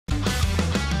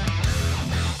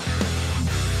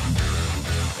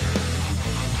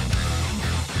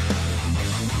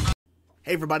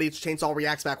Hey everybody, it's Chainsaw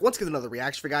Reacts back once again with another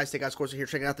reaction for you guys. Hey guys, of course, we're here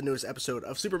checking out the newest episode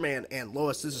of Superman and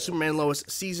Lois. This is Superman and Lois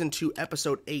Season 2,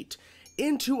 Episode 8,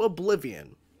 Into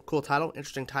Oblivion. Cool title,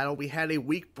 interesting title. We had a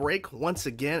week break once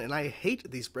again, and I hate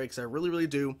these breaks, I really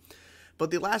do.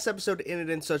 But the last episode ended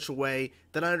in such a way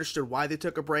that I understood why they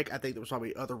took a break. I think there was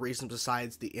probably other reasons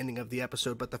besides the ending of the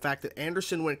episode, but the fact that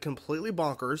Anderson went completely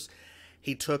bonkers,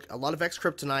 he took a lot of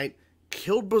X-Kryptonite,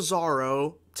 killed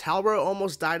Bizarro. Talbot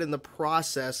almost died in the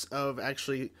process of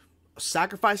actually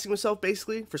sacrificing himself,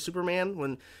 basically, for Superman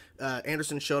when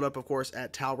Anderson showed up, of course,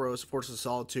 at Talbot's Fortress of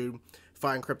Solitude,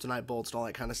 firing kryptonite bolts and all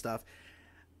that kind of stuff.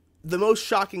 The most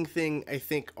shocking thing, I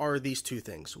think, are these two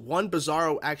things. One,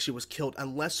 Bizarro actually was killed,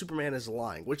 unless Superman is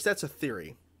lying, which that's a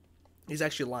theory. He's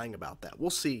actually lying about that. We'll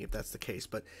see if that's the case,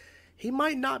 but he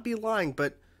might not be lying,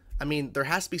 but I mean, there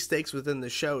has to be stakes within the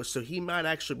show, so he might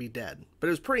actually be dead. But it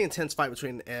was a pretty intense fight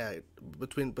between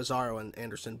Bizarro and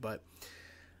Anderson, but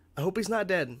I hope he's not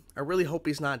dead. I really hope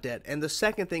he's not dead. And the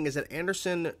second thing is that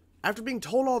Anderson, after being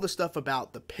told all the stuff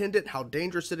about the pendant, how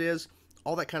dangerous it is,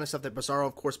 all that kind of stuff that Bizarro,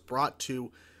 of course, brought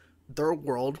to their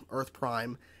world, Earth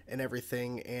Prime, and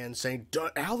everything, and saying,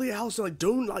 Allison, like,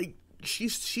 don't, like,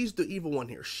 she's the evil one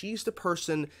here. She's the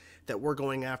person that we're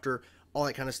going after, all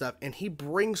that kind of stuff, and he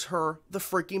brings her the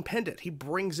freaking pendant. He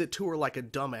brings it to her like a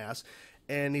dumbass,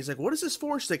 and he's like, what is this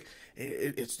for? She's like,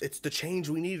 it's the change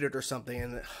we needed or something,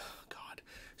 and oh, God.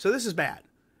 So this is bad.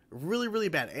 Really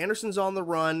bad. Anderson's on the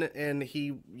run, and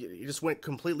he just went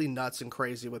completely nuts and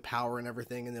crazy with power and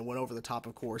everything, and then went over the top,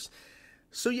 of course.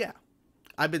 So yeah,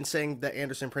 I've been saying that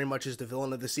Anderson pretty much is the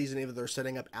villain of the season, even though they're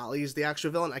setting up Allie as the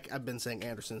actual villain. I've been saying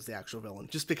Anderson's the actual villain,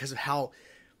 just because of how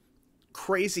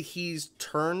crazy he's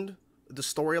turned the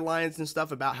storylines and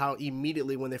stuff about how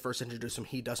immediately when they first introduce him,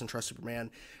 he doesn't trust Superman,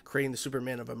 creating the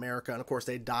Superman of America, and of course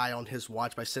they die on his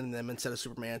watch by sending them instead of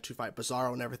Superman to fight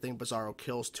Bizarro and everything. Bizarro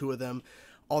kills two of them,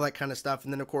 all that kind of stuff,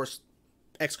 and then of course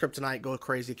X-Kryptonite goes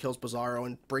crazy, kills Bizarro,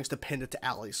 and brings the pendant to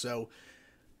Allie. So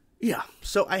yeah,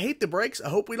 so I hate the breaks. I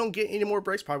hope we don't get any more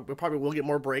breaks. We probably will get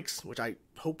more breaks, which I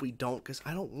hope we don't, because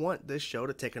I don't want this show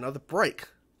to take another break.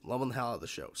 I'm loving the hell out of the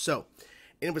show. So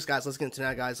anyways, guys, let's get into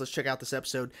that, guys. Let's check out this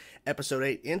episode, Episode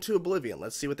 8, Into Oblivion.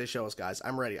 Let's see what they show us, guys.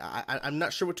 I'm ready. I'm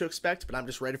not sure what to expect, but I'm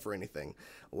just ready for anything.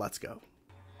 Let's go.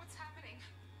 What's happening?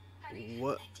 Honey?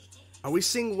 What? Are we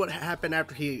seeing what happened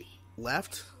after he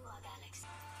left?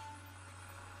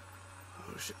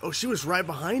 Oh, she was right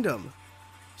behind him.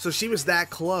 So she was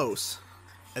that close.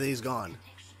 And then he's gone.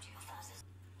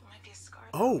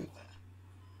 Oh.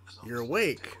 You're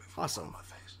awake. Awesome.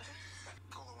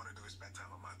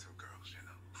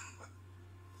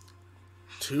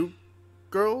 Two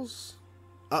girls?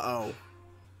 Uh-oh.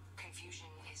 Confusion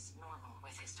is normal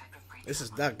with his type of brain. This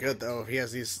is not good, though. He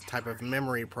has these type of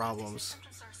memory problems.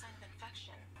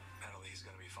 Natalie's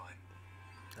gonna be fine.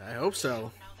 I hope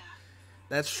so.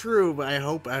 That's true, but I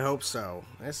hope so.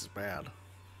 This is bad.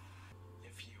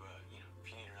 If you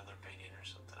need another opinion or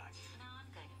something, No, I'm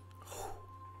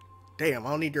good. Damn, I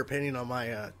don't need your opinion on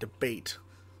my debate.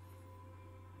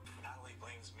 Natalie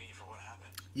blames me for what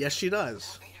happened. Yes, she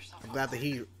does. I'm glad that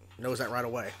he knows that right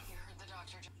away. You heard the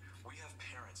doctor. We have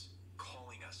parents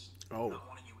calling us, Oh. not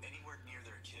wanting you anywhere near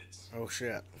their kids. Oh,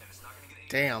 shit. And it's not gonna get any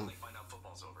Damn. better when they find out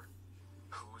football's over.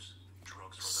 Whose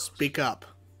drugs were those? Speak up.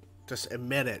 Just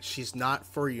admit it. She's not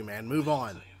for you, man. Move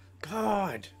on.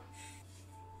 God.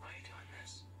 Why are you doing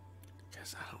this?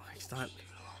 Because I don't. He's not.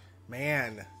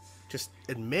 Man. Just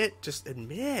admit. Just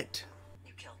admit.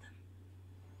 You killed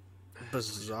him.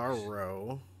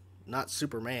 Bizarro. Not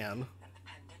Superman. And the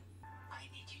pendant. I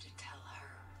need you to tell her.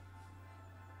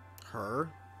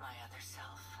 Her? My other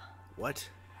self. What?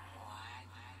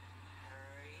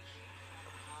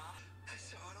 I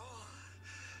saw it all.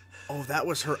 Oh, that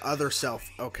was her other self.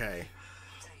 Okay.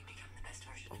 So you become the best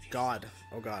version Oh, of yourself. God.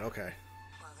 Oh, God. Okay.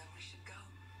 Well, then we should go.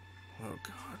 Oh,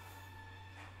 God.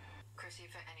 Chrissy,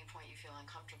 if at any point you feel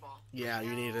uncomfortable. Yeah,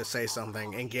 you need to say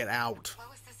something and get out.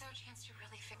 Lois, there's no chance to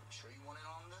really fix. Sure you want in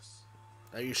on this?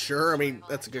 Are you sure? I mean,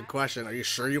 that's a good question. Are you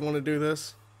sure you want to do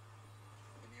this?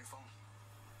 Give me your phone.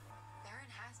 They're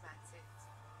in hazmat suits.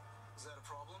 Is that a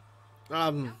problem?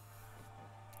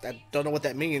 I don't know what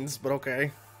that means, but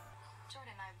okay.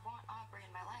 Jordan, I want Aubrey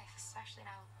in my life, especially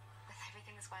now with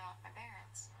everything that's going on with my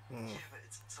parents. Yeah, but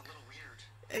it's a little weird.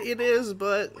 It is,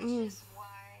 but... Which is why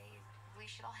we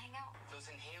should all hang out. Those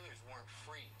inhalers weren't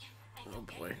free. Oh,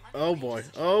 boy. Oh, boy.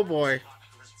 Oh, boy.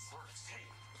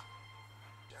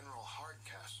 General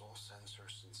Hardcastle sends her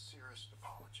sincerest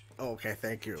apology. Oh, okay,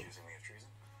 thank you. Accusing me of treason?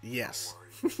 Yes.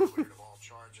 Don't worry, cleared of all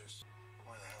charges.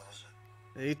 Where the hell is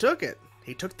it? He took it.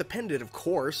 He took the pendant, of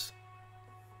course.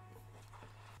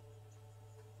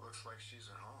 Looks like she's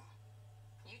at home.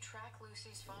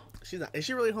 She's not. Is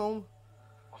she really home?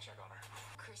 I'll check on her.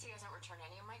 Chrissy hasn't returned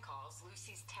any of my calls.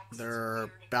 Lucy's texts. They're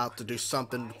about to do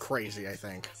something crazy, I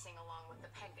think. Missing along with the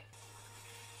pendant.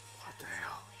 What the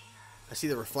hell? I see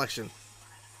the reflection.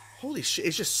 Holy shit,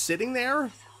 it's just sitting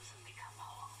there?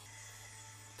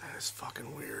 That is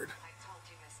fucking weird. I told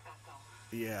you, Miss Bethel.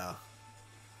 Yeah.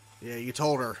 Yeah, you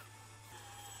told her.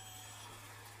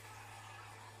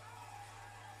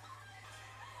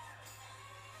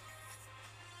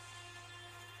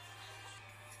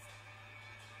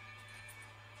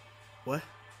 What?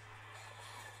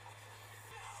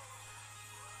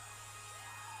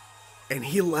 And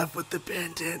he left with the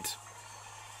pendant.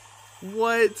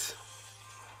 What?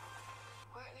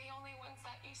 We're the only ones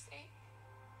that you saved.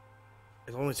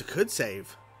 As long as it could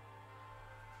save.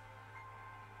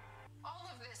 All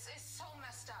of this is so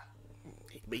messed up.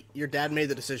 But your dad made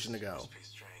the decision to go. Must be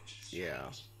strange. Yeah.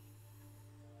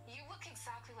 You look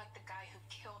exactly like the guy who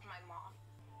killed my mom.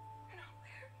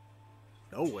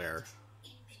 Nowhere. Nowhere.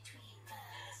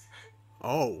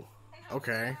 Oh.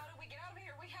 Okay. How do we get out of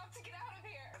here? We have to get out of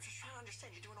here. I'm just trying to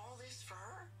understand. You're doing all this for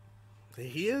her?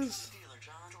 He is? Dealer,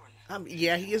 John Jordan.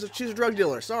 Yeah, he is. She's a drug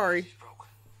dealer. Sorry. She's broke.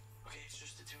 Okay, it's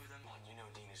just the two of them. You know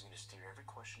Dean is going to steer every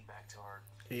question back to her.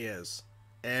 He is.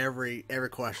 Every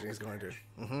question he's going to.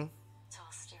 Mm-hmm. So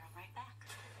I'll steer him right back.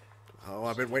 Oh,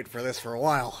 I've been waiting for this for a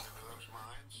while. For those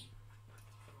minds,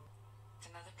 It's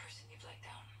another person you've let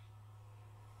down.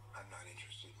 I'm not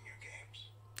interested in your games.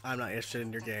 I'm not interested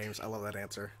in your games. I love that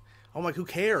answer. Oh my, who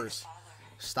cares? Father.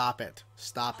 Stop it.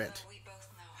 Stop it. Although we both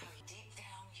know how deep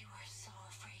down you are so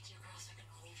afraid your girls are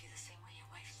going to leave you the same way your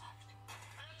wife left.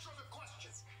 Answer the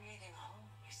questions. Creating a home,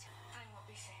 you said. I won't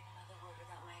be saying another word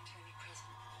without my attorney present.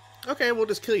 Okay, we'll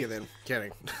just kill you then.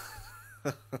 Kidding.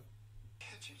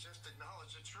 Can't you just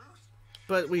acknowledge the truth?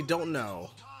 But we don't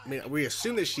know. I mean, we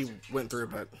assume that she went through,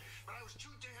 but But I was too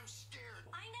damn scared.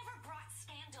 I never brought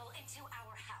scandal into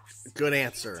our house. good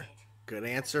answer. Good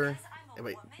answer. Because I'm a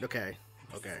Wait, woman, okay.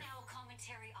 this Okay. is now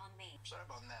commentary on me. Sorry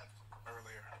about that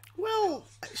earlier. Well,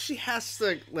 she has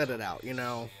to let it out, you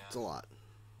know? It's a lot.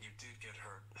 You did get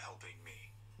hurt helping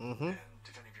me. Mm-hmm. And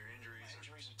if any of your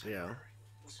injuries are Yeah. temporary,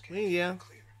 this I mean, yeah.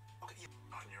 clear. Okay,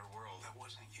 on your world, that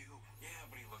wasn't you. Yeah,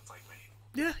 but he looked like me.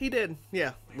 Yeah, he did.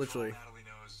 Yeah, I mean, literally. for all Natalie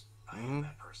knows, I am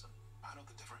that person. I know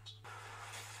the difference.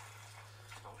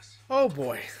 Lois? Oh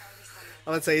boy.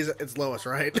 Let's say it's Lois,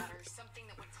 right? Or something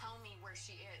that would tell me where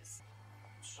she is.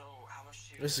 So, how much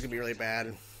do you... This is gonna be really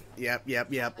bad. Yep.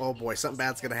 Oh boy, something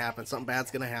bad's gonna happen. Something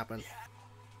bad's gonna happen.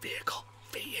 Vehicle.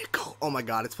 Oh my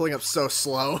god, it's pulling up so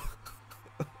slow.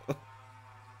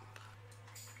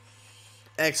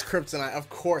 Ex Kryptonite, of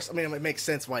course. I mean, it makes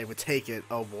sense why he would take it.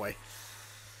 Oh boy.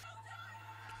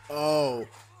 Oh,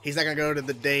 he's not gonna go to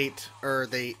the date or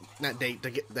not date to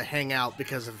get the hangout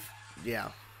because of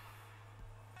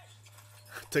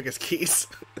Took his keys.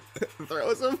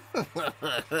 Throws them. Good luck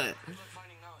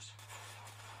finding those.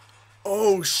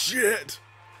 Oh shit!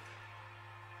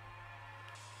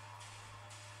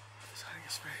 He's hiding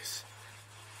his face.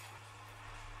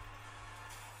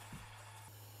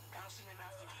 I'll send him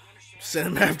after you, understand? Send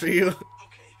him after you.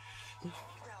 Okay. Get the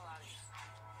hell out of here.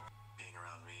 Being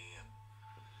around me and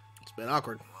It's been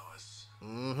awkward. Lois.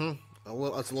 Mm-hmm.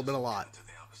 It's a little bit a lot. Did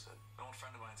the opposite. An old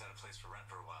friend of mine's had a place for rent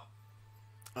for a while.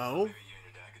 Oh? Maybe you and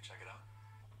your dad could check it out.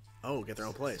 Oh, get their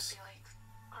own place. Be like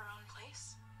our own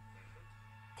place.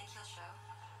 Think he'll show?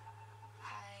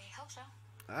 I hope so.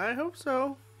 I hope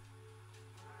so.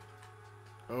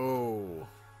 Oh.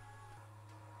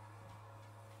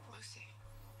 Lucy.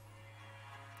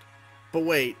 But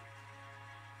wait.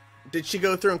 Did she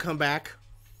go through and come back?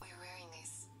 We were wearing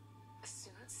these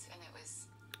suits, and it was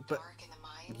But dark in the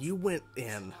mines. you went So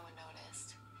in. no one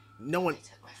noticed. No one. They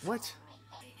took my What?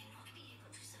 phone and they may not be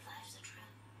able to survive the trip.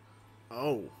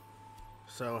 Oh.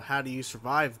 So how do you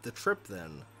survive the trip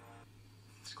then?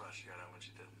 Just glad she got out when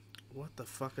she did. What the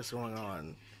fuck is going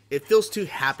on? It feels too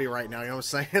happy right now, you know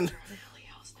what I'm saying? Really,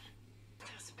 Austin. That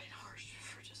was a bit harsh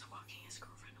for just walking his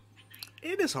girlfriend home at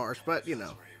night. It is harsh, but you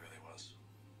know. Where he really was.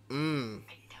 I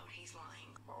doubt he's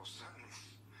lying. All of a sudden,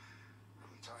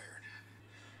 I'm tired.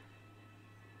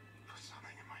 Put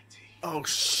something in my tea. Oh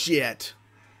shit.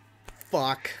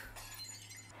 Fuck.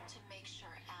 To make sure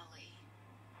Allie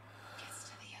gets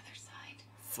to the other side.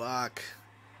 Fuck.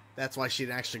 That's why she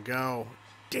didn't actually go.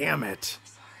 Damn it. I'm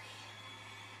sorry.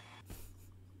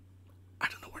 I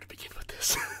don't know where to begin with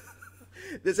this.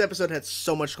 This episode had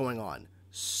so much going on.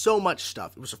 So much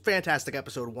stuff. It was a fantastic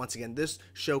episode once again. This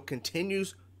show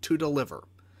continues to deliver.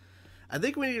 I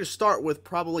think we need to start with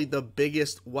probably the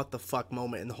biggest what the fuck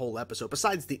moment in the whole episode,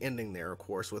 besides the ending there, of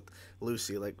course, with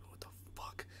Lucy, like, what the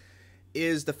fuck,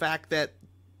 is the fact that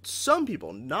some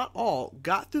people, not all,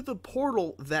 got through the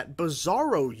portal that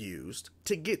Bizarro used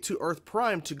to get to Earth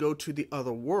Prime to go to the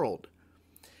other world.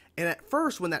 And at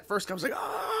first, when that first guy was like,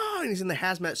 ah, and he's in the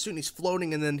hazmat suit and he's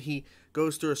floating, and then he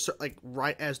goes through like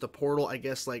right as the portal, I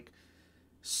guess, like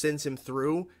sends him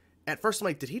through. At first, I'm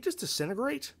like, did he just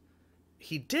disintegrate?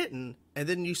 He didn't. And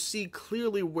then you see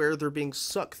clearly where they're being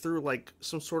sucked through like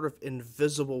some sort of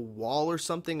invisible wall or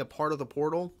something, a part of the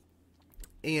portal.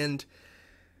 And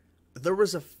there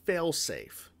was a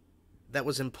failsafe that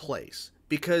was in place,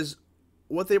 because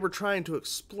what they were trying to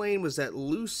explain was that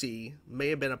Lucy may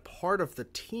have been a part of the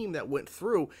team that went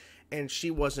through, and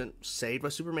she wasn't saved by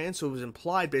Superman, so it was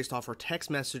implied based off her text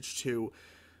message to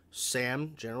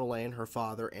Sam, General Lane, her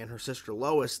father, and her sister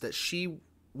Lois, that she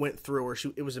went through, or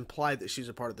it was implied that she was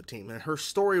a part of the team. And her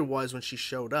story was, when she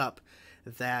showed up,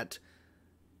 that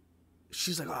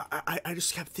she's like, oh, I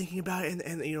just kept thinking about it,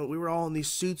 and you know, we were all in these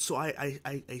suits, so I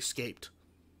escaped.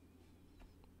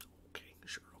 Okay,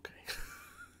 sure,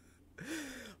 okay.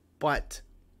 But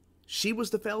she was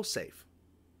the failsafe.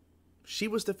 She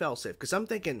was the failsafe, because I'm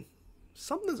thinking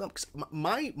something's up.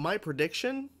 My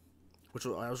prediction, which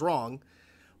I was wrong,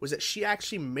 was that she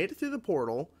actually made it through the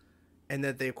portal, and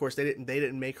that they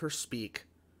didn't make her speak,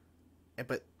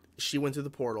 but she went through the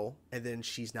portal, and then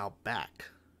she's now back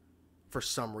for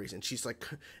some reason. She's like,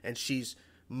 and she's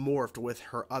morphed with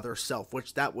her other self,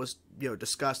 which that was, you know,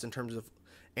 discussed in terms of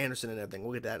Anderson and everything.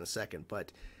 We'll get to that in a second,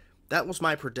 but that was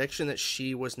my prediction, that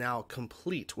she was now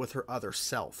complete with her other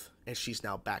self, and she's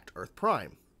now back to Earth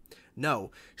Prime.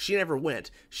 No, she never went.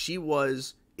 She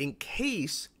was, in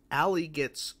case Allie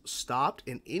gets stopped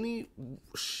in any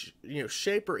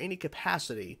shape or any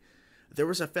capacity, there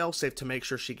was a failsafe to make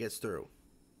sure she gets through.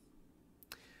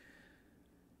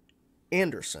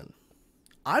 Anderson.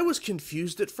 I was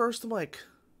confused at first. I'm like,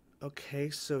 okay,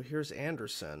 so here's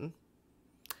Anderson.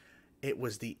 It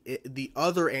was the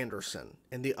other Anderson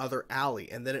and the other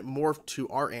Allie, and then it morphed to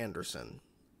our Anderson.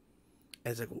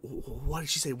 And it's like, what did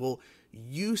she say? Well,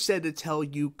 you said to tell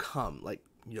you come, like,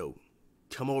 you know,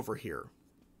 come over here.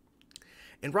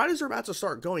 And right as they're about to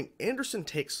start going, Anderson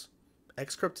takes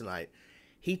Kryptonite.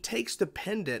 He takes the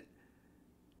pendant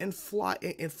and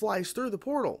flies through the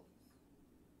portal.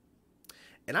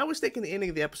 And I was thinking the ending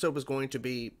of the episode was going to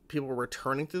be people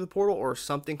returning through the portal, or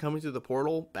something coming through the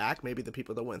portal back, maybe the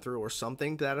people that went through, or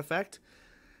something to that effect.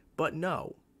 But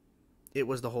no, it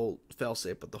was the whole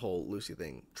failsafe, but the whole Lucy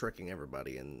thing, tricking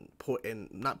everybody and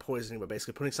not poisoning, but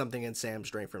basically putting something in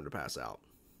Sam's drink for him to pass out.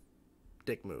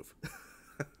 Dick move.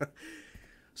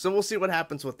 So we'll see what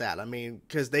happens with that. I mean,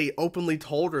 because they openly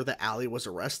told her that Allie was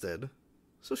arrested,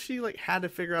 so she like had to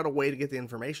figure out a way to get the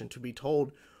information to be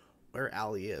told where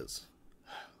Allie is.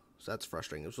 So that's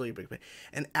frustrating. It was really a big pain.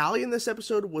 And Allie in this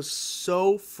episode was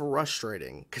so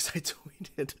frustrating, because I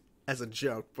tweeted as a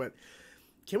joke, but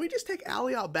can we just take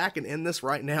Allie out back and end this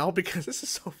right now? Because this is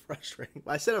so frustrating.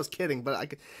 I said I was kidding,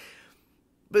 but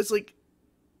it's like,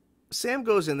 Sam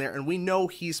goes in there, and we know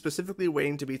he's specifically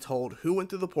waiting to be told who went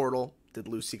through the portal. Did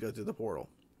Lucy go through the portal?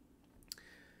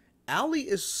 Allie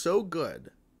is so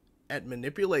good at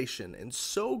manipulation and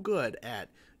so good at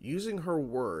using her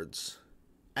words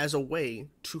as a way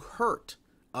to hurt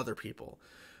other people.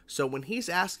 So when he's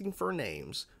asking for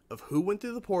names of who went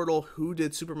through the portal, who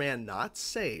did Superman not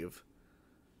save,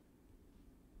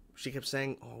 she kept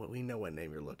saying, oh, we know what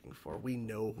name you're looking for. We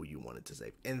know who you wanted to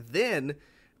save. And then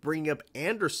bringing up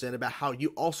Anderson about how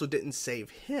you also didn't save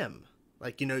him.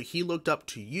 Like, you know, he looked up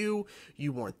to you.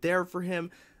 You weren't there for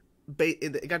him.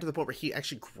 It got to the point where he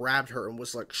actually grabbed her and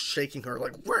was, like, shaking her,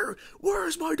 like, where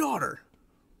is my daughter?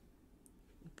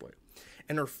 Boy.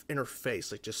 And her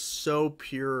face, like, just so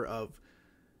pure of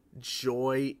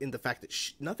joy in the fact that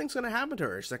nothing's going to happen to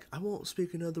her. She's like, I won't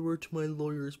speak another word to my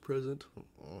lawyers present.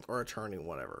 Or attorney,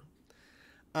 whatever.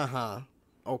 Uh-huh.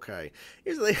 Okay.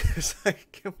 Here's the thing. It's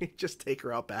like, can we just take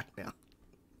her out back now?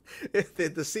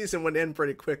 The season went in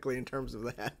pretty quickly in terms of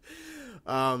that.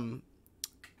 But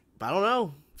I don't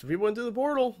know. Some people went through the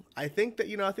portal. I think that,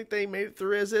 I think they made it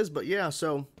through as is. But yeah,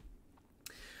 so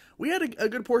we had a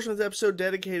good portion of the episode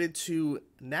dedicated to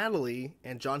Natalie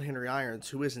and John Henry Irons,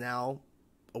 who is now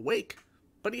awake.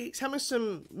 But he's having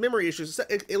some memory issues,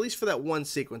 at least for that one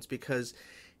sequence, because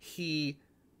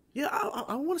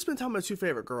I want to spend time with my two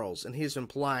favorite girls, and he's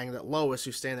implying that Lois,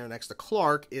 who's standing there next to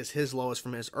Clark, is his Lois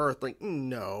from his Earth. Like,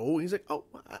 no. He's like, oh,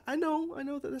 I know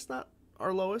that that's not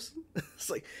our Lois. It's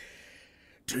like,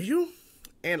 do you?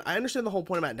 And I understand the whole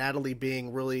point about Natalie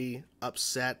being really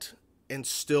upset and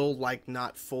still, like,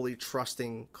 not fully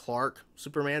trusting Clark,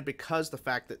 Superman, because the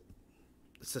fact that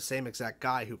it's the same exact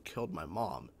guy who killed my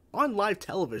mom. On live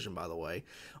television, by the way,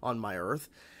 on my Earth.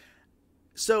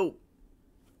 So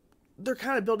they're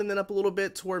kind of building that up a little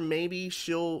bit to where maybe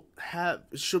she'll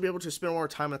be able to spend more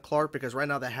time with Clark, because right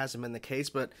now that hasn't been the case.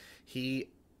 But he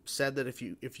said that if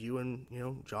you and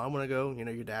John want to go,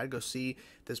 your dad, go see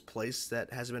this place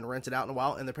that hasn't been rented out in a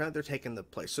while, and apparently they're taking the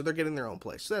place, so they're getting their own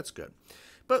place, so that's good.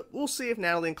 But we'll see if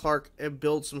Natalie and Clark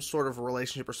build some sort of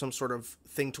relationship or some sort of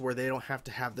thing to where they don't have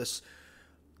to have this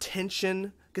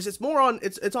tension, because it's more on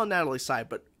it's on Natalie's side,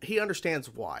 but he understands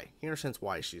why. He understands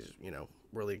why she's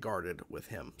really guarded with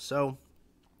him. So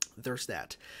there's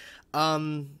that.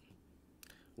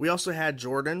 We also had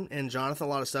Jordan and Jonathan, a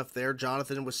lot of stuff there.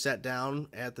 Jonathan was sat down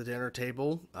at the dinner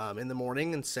table in the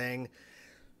morning and saying,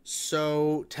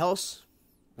 so tell us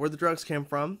where the drugs came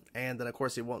from. And then, of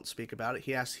course, he won't speak about it.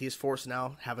 He's forced to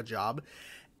now have a job.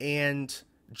 And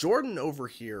Jordan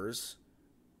overhears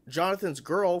Jonathan's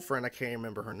girlfriend, I can't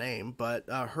remember her name, but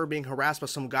her being harassed by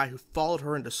some guy who followed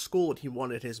her into school, and he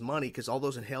wanted his money because all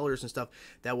those inhalers and stuff,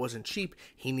 that wasn't cheap.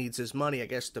 He needs his money, I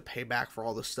guess, to pay back for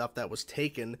all the stuff that was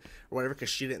taken or whatever, because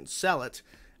she didn't sell it.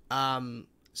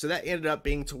 So that ended up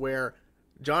being to where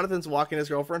Jonathan's walking his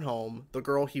girlfriend home. The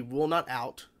girl he will not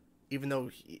out, even though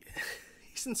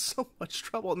he's in so much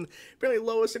trouble. And apparently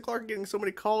Lois and Clark are getting so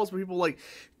many calls where people like,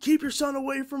 keep your son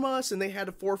away from us. And they had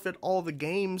to forfeit all the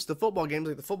games, the football games,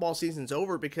 like the football season's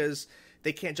over, because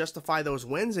they can't justify those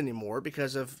wins anymore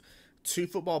because of 2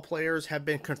 football players have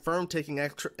been confirmed taking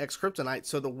X-kryptonite.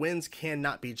 So the wins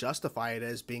cannot be justified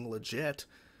as being legit.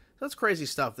 That's crazy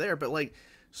stuff there. But like,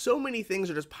 so many things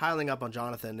are just piling up on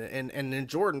Jonathan and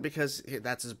Jordan, because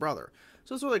that's his brother.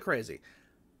 So it's really crazy.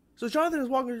 So Jonathan is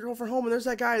walking his girlfriend home, and there's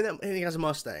that guy, and he has a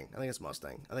Mustang. I think it's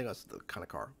Mustang. I think that's the kind of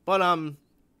car. But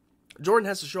Jordan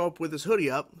has to show up with his hoodie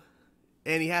up,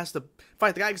 and he has to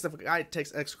fight the guy because the guy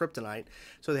takes X-kryptonite.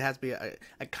 So there has to be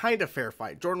a kind of fair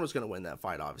fight. Jordan was going to win that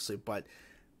fight, obviously, but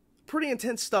pretty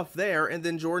intense stuff there. And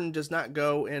then Jordan does not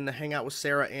go and hang out with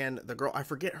Sarah and the girl. I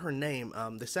forget her name.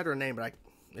 They said her name, but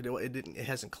it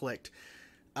hasn't clicked.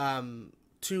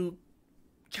 To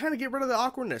kind of get rid of the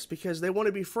awkwardness, because they want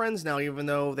to be friends now, even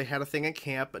though they had a thing at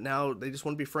camp, but now they just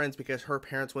want to be friends because her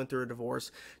parents went through a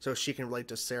divorce, so she can relate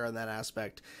to Sarah in that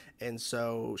aspect. And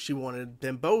so she wanted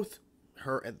them both,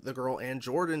 the girl and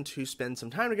Jordan, to spend some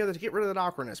time together to get rid of that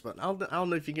awkwardness. But I don't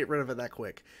know if you get rid of it that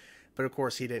quick. But of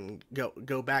course he didn't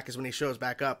go back, because when he shows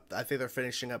back up, I think they're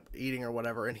finishing up eating or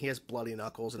whatever, and he has bloody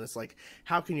knuckles, and it's like,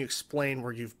 how can you explain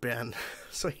where you've been?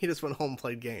 So he just went home and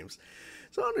played games.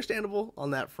 So understandable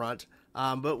on that front.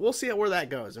 But we'll see where that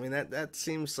goes. I mean, that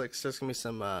seems like there's going to be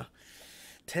some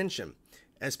tension.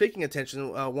 And speaking of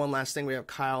tension, one last thing, we have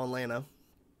Kyle and Lana.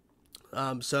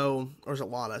 Or is it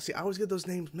Lana? See, I always get those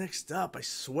names mixed up. I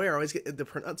swear, I always get the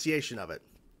pronunciation of it.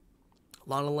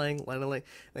 Lana Lang. I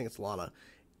think it's Lana.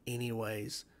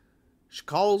 Anyways, she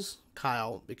calls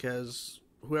Kyle because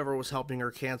whoever was helping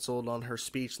her canceled on her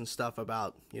speech and stuff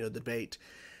about, debate.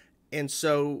 And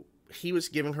so he was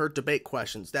giving her debate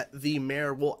questions that the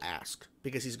mayor will ask,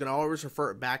 because he's going to always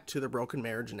refer it back to the broken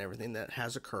marriage and everything that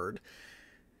has occurred.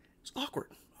 It's awkward.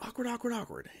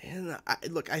 And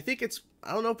I think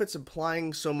I don't know if it's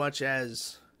implying so much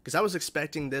as, because I was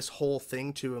expecting this whole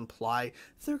thing to imply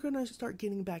they're going to start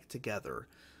getting back together.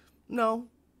 No,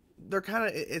 they're kind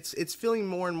of, it's feeling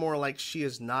more and more like she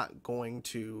is not going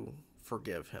to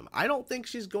forgive him. I don't think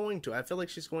she's going to. I feel like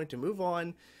she's going to move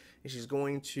on, and she's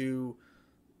going to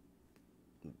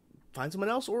find someone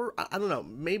else, or I don't know.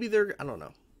 Maybe I don't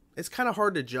know. It's kind of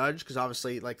hard to judge, because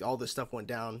obviously, like, all this stuff went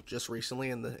down just recently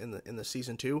in the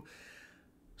season 2.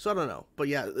 So I don't know. But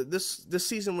yeah, this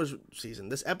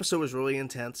episode was really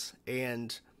intense,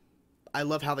 and I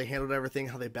love how they handled everything,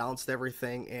 how they balanced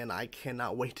everything, and I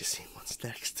cannot wait to see what's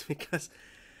next, because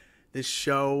this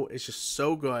show is just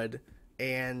so good.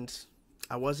 And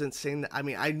I wasn't saying that. I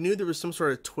mean, I knew there was some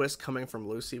sort of twist coming from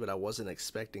Lucy, but I wasn't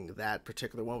expecting that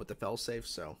particular one with the failsafe.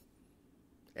 So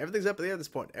everything's up in the air at this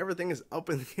point. Everything is up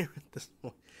in the air at this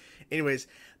point. Anyways,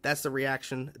 that's the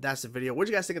reaction. That's the video. What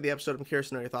did you guys think of the episode? I'm curious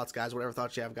to know your thoughts, guys. Whatever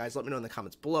thoughts you have, guys, let me know in the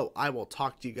comments below. I will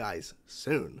talk to you guys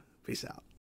soon. Peace out.